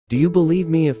Do you believe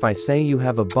me if I say you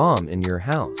have a bomb in your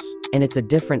house? And it's a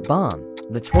different bomb,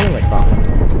 the toilet bomb.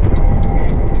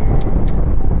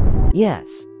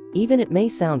 Yes, even it may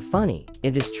sound funny,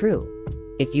 it is true.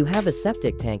 If you have a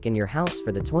septic tank in your house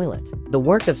for the toilet, the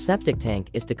work of septic tank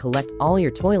is to collect all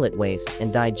your toilet waste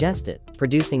and digest it,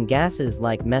 producing gases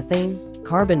like methane,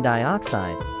 carbon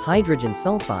dioxide, hydrogen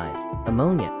sulfide,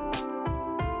 ammonia.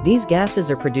 These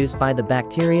gases are produced by the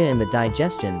bacteria in the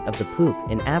digestion of the poop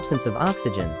in absence of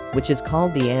oxygen, which is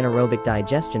called the anaerobic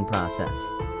digestion process.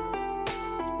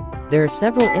 There are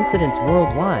several incidents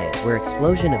worldwide where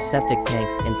explosion of septic tank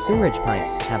and sewerage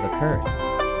pipes have occurred.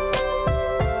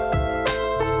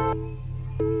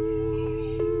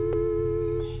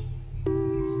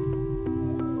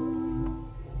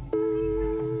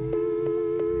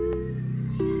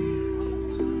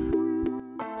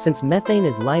 Since methane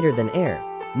is lighter than air,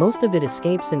 most of it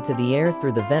escapes into the air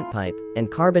through the vent pipe,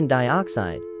 and carbon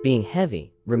dioxide, being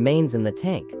heavy, remains in the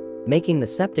tank, making the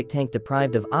septic tank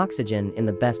deprived of oxygen in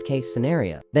the best case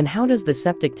scenario. Then how does the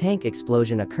septic tank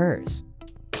explosion occurs?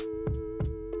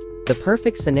 The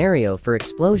perfect scenario for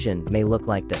explosion may look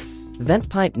like this. Vent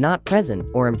pipe not present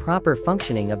or improper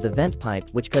functioning of the vent pipe,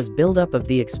 which cause buildup of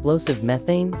the explosive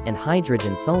methane and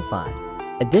hydrogen sulfide.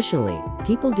 Additionally,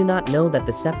 people do not know that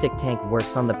the septic tank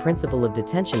works on the principle of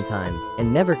detention time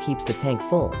and never keeps the tank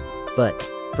full. But,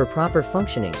 for proper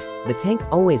functioning, the tank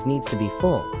always needs to be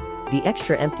full. The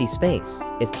extra empty space,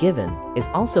 if given, is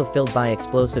also filled by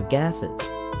explosive gases.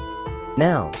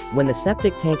 Now, when the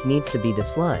septic tank needs to be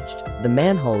desludged, the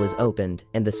manhole is opened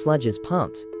and the sludge is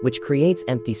pumped, which creates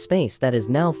empty space that is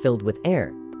now filled with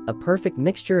air. A perfect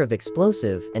mixture of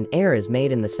explosive and air is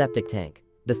made in the septic tank.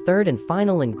 The third and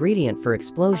final ingredient for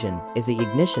explosion is the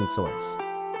ignition source.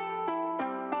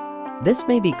 This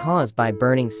may be caused by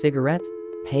burning cigarette,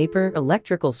 paper,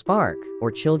 electrical spark,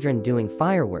 or children doing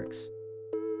fireworks.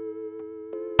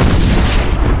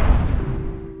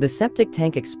 The septic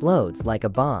tank explodes like a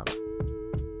bomb.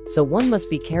 So one must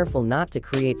be careful not to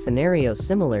create scenarios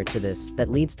similar to this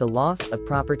that leads to loss of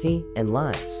property and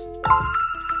lives.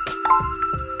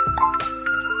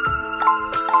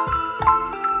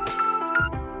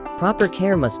 Proper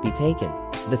care must be taken.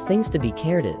 The things to be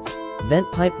cared is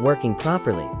vent pipe working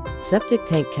properly, septic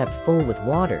tank kept full with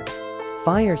water,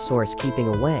 fire source keeping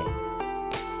away.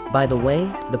 By the way,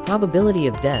 the probability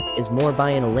of death is more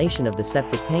by inhalation of the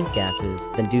septic tank gases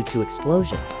than due to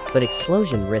explosion, but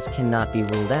explosion risk cannot be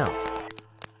ruled out.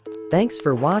 Thanks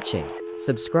for watching.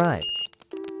 Subscribe.